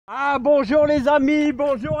Ah bonjour les amis,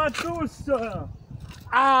 bonjour à tous.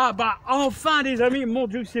 Ah bah enfin les amis, mon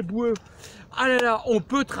Dieu c'est boueux. Ah là là, on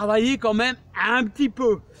peut travailler quand même un petit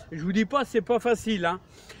peu. Je vous dis pas, c'est pas facile, hein.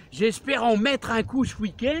 J'espère en mettre un coup ce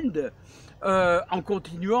week-end en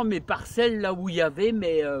continuant mes parcelles là où il y avait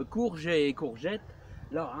mes courges et courgettes.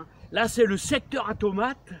 Là, hein. Là c'est le secteur à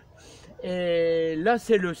tomates et là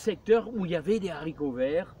c'est le secteur où il y avait des haricots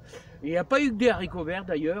verts. Il n'y a pas eu que des haricots verts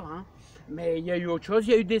d'ailleurs, hein. Mais il y a eu autre chose,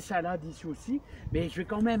 il y a eu des salades ici aussi, mais je vais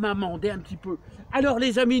quand même amender un petit peu. Alors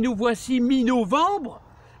les amis, nous voici mi-novembre,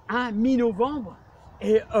 hein, mi-novembre,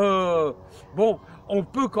 et bon, on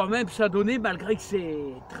peut quand même s'adonner, malgré que c'est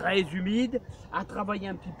très humide, à travailler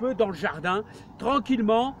un petit peu dans le jardin,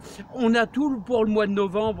 tranquillement. On a tout pour le mois de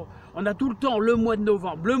novembre, on a tout le temps le mois de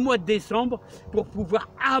novembre, le mois de décembre, pour pouvoir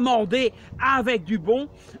amender avec du bon,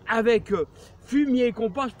 avec fumier et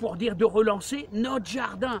compost, pour dire de relancer notre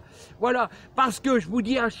jardin. Voilà, parce que je vous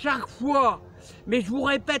dis à chaque fois, mais je vous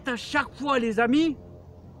répète à chaque fois les amis,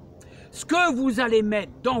 ce que vous allez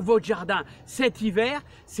mettre dans votre jardin cet hiver,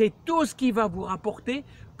 c'est tout ce qui va vous rapporter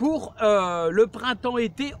pour le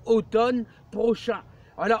printemps-été, automne prochain.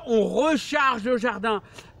 Voilà, on recharge le jardin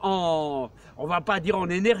en, on va pas dire en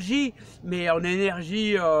énergie, mais en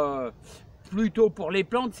énergie plutôt pour les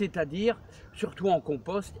plantes, c'est-à-dire surtout en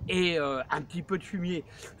compost et un petit peu de fumier.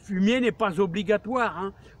 Fumier n'est pas obligatoire,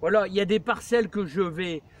 hein. Voilà, il y a des parcelles que je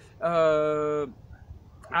vais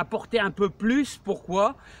apporter un peu plus.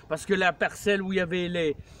 Pourquoi? Parce que la parcelle où il y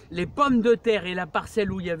avait les pommes de terre et la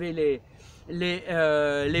parcelle où il y avait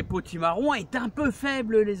les potimarrons est un peu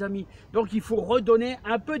faible les amis. Donc il faut redonner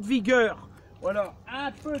un peu de vigueur. Voilà,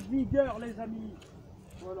 un peu de vigueur les amis.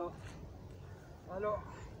 Voilà.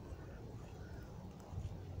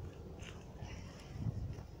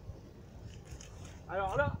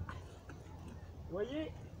 Alors là, vous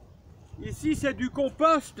voyez, ici c'est du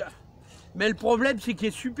compost, mais le problème c'est qu'il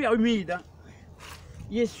est super humide, hein.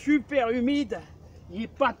 Il est super humide, il est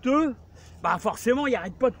pâteux, bah forcément il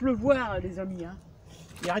n'arrête pas de pleuvoir les amis, hein.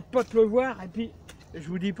 Il n'arrête pas de pleuvoir et puis je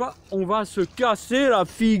vous dis pas, on va se casser la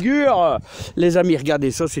figure les amis.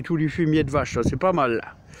 Regardez ça, c'est tout du fumier de vache, c'est pas mal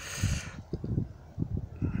là.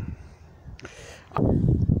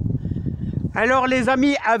 Alors les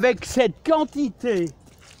amis, avec cette quantité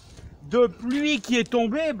de pluie qui est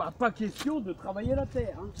tombée, bah, pas question de travailler la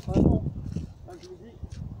terre, hein. Vraiment. Là, je vous dis,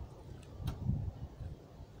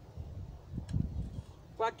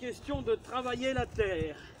 pas question de travailler la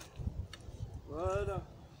terre. Voilà.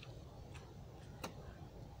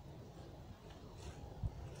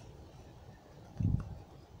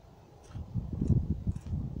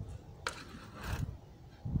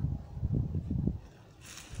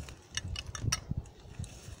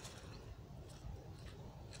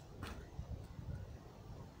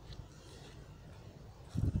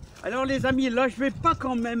 Alors les amis, là je vais pas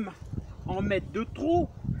quand même en mettre de trop.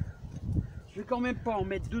 Je vais quand même pas en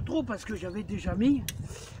mettre de trop parce que j'avais déjà mis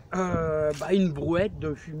une brouette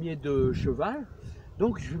de fumier de cheval.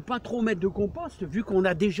 Donc je vais pas trop mettre de compost vu qu'on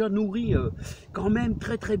a déjà nourri quand même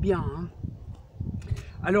très bien, hein.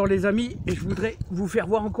 Alors les amis, et je voudrais vous faire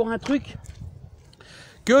voir encore un truc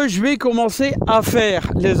que je vais commencer à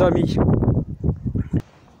faire les amis.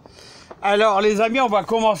 Alors les amis, on va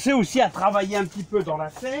commencer aussi à travailler un petit peu dans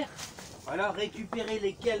la terre. Voilà, récupérer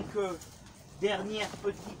les quelques dernières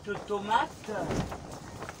petites tomates.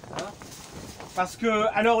 Voilà. Parce que,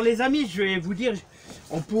 alors les amis, je vais vous dire,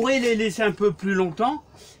 on pourrait les laisser un peu plus longtemps,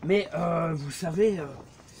 mais vous savez,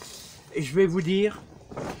 et je vais vous dire,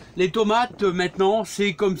 les tomates maintenant,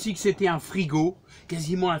 c'est comme si c'était un frigo,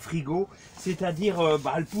 quasiment un frigo, c'est-à-dire,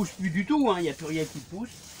 elles poussent plus du tout, hein, il n'y a plus rien qui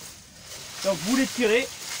pousse. Donc vous les tirez.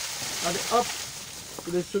 Allez, hop,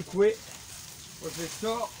 vous les secouez, je les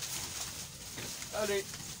sors, allez,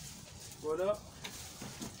 voilà,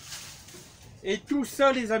 et tout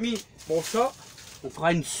ça les amis, bon ça, on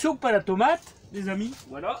fera une soupe à la tomate, les amis,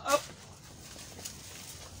 voilà, hop,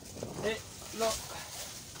 et là,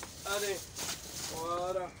 allez,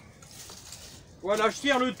 voilà, je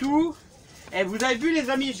tire le tout, et vous avez vu les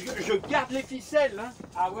amis, je garde les ficelles, hein.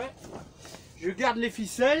 Ah ouais, je garde les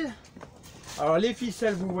ficelles. Alors les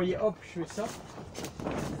ficelles, vous voyez, hop, je fais ça,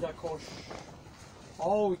 je les accroche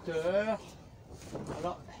en hauteur,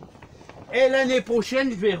 voilà. Et l'année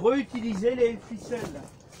prochaine, je vais réutiliser les ficelles,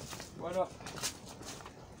 voilà.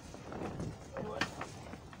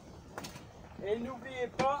 Et n'oubliez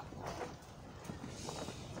pas,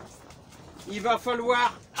 il va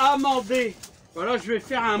falloir amender. Voilà, je vais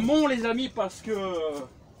faire un mont les amis, parce que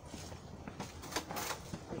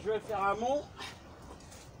je vais faire un mont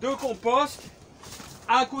de compost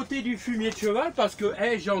à côté du fumier de cheval, parce que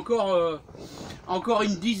hey, j'ai encore encore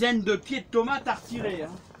une dizaine de pieds de tomates à retirer.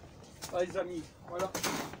 Hein. Ah, les amis, voilà.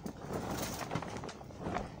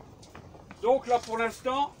 Donc là pour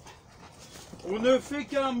l'instant, on ne fait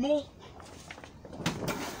qu'un mont.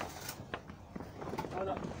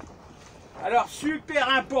 Voilà. Alors super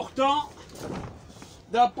important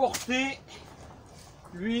d'apporter,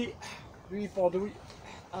 lui pendouille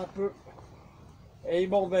un peu et il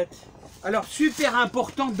m'embête. Alors super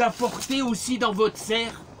important d'apporter aussi dans votre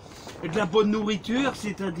serre de la bonne nourriture,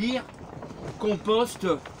 c'est-à-dire compost.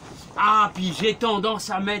 Ah, puis j'ai tendance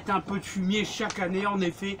à mettre un peu de fumier chaque année, en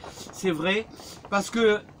effet, c'est vrai, parce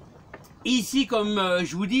que ici, comme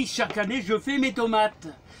je vous dis, chaque année je fais mes tomates.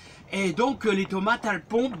 Et donc les tomates, elles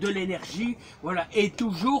pompent de l'énergie, voilà. Et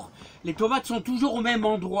toujours, les tomates sont toujours au même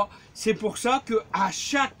endroit. C'est pour ça que à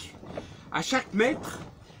chaque mètre,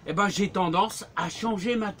 eh ben, j'ai tendance à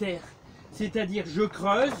changer ma terre. C'est-à-dire, je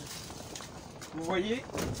creuse, vous voyez,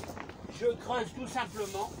 je creuse tout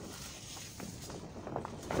simplement.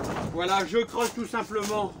 Voilà, je creuse tout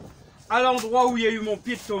simplement à l'endroit où il y a eu mon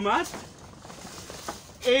pied de tomate.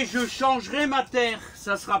 Et je changerai ma terre.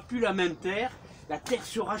 Ça ne sera plus la même terre. La terre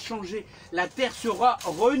sera changée, la terre sera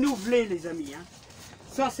renouvelée, les amis. Hein.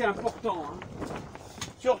 Ça, c'est important. Hein.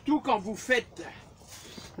 Surtout quand vous faites,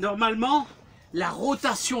 normalement, la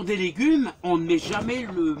rotation des légumes, on ne met jamais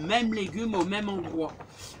le même légume au même endroit.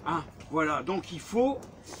 Hein. Voilà, donc il faut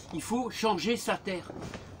changer sa terre.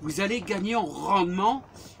 Vous allez gagner en rendement,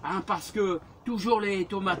 hein, parce que toujours les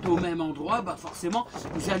tomates au même endroit, bah forcément,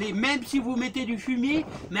 vous allez, même si vous mettez du fumier,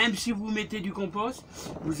 même si vous mettez du compost,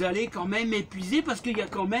 vous allez quand même épuiser parce qu'il y a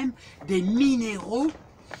quand même des minéraux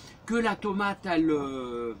que la tomate, elle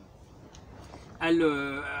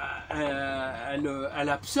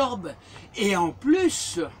absorbe. Et en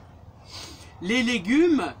plus, les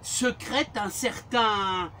légumes sécrètent un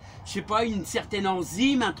certain, je sais pas, une certaine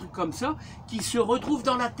enzyme, un truc comme ça, qui se retrouve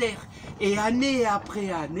dans la terre. Et année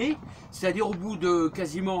après année, c'est-à-dire au bout de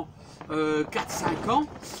quasiment 4-5 ans,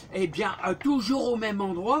 eh bien, toujours au même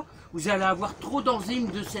endroit, vous allez avoir trop d'enzymes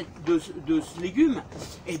de ce légume.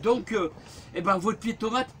 Et donc, eh ben, votre pied de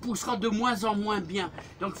tomate poussera de moins en moins bien.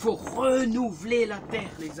 Donc, il faut renouveler la terre,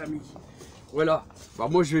 les amis. Voilà. Bon,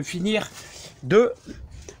 moi, je vais finir de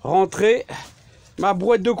rentrer ma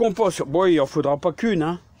boîte de compost. Bon, il n'en faudra pas qu'une,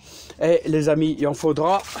 hein. Et les amis, il en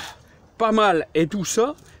faudra pas mal. Et tout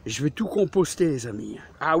ça, je vais tout composter, les amis.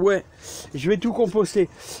 Ah ouais, je vais tout composter.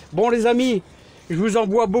 Bon, les amis, je vous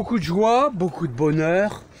envoie beaucoup de joie, beaucoup de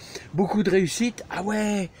bonheur, beaucoup de réussite. Ah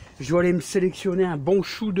ouais, je dois aller me sélectionner un bon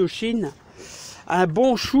chou de Chine. Un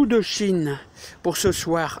bon chou de Chine pour ce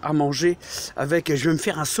soir à manger avec, je vais me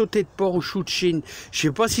faire un sauté de porc au chou de Chine. Je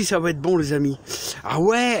sais pas si ça va être bon, les amis. Ah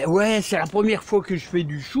ouais, c'est la première fois que je fais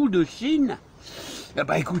du chou de Chine. Eh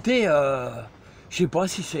ben, écoutez, je sais pas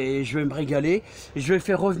si c'est, je vais me régaler. Je vais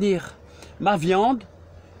faire revenir ma viande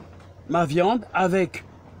avec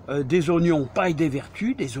des oignons, paille des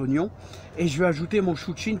vertus, des oignons, et je vais ajouter mon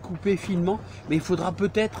chou de Chine coupé finement, mais il faudra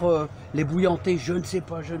peut-être les bouillanter, je ne sais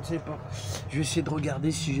pas. Je vais essayer de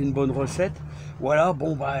regarder si j'ai une bonne recette. Voilà,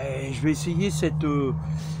 bon bah je vais essayer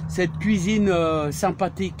cette cuisine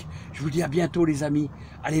sympathique. Je vous dis à bientôt, les amis.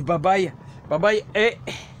 Allez, bye bye, et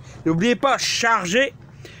n'oubliez pas, charger,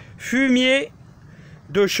 fumier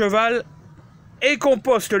de cheval et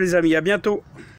compost, les amis. À bientôt.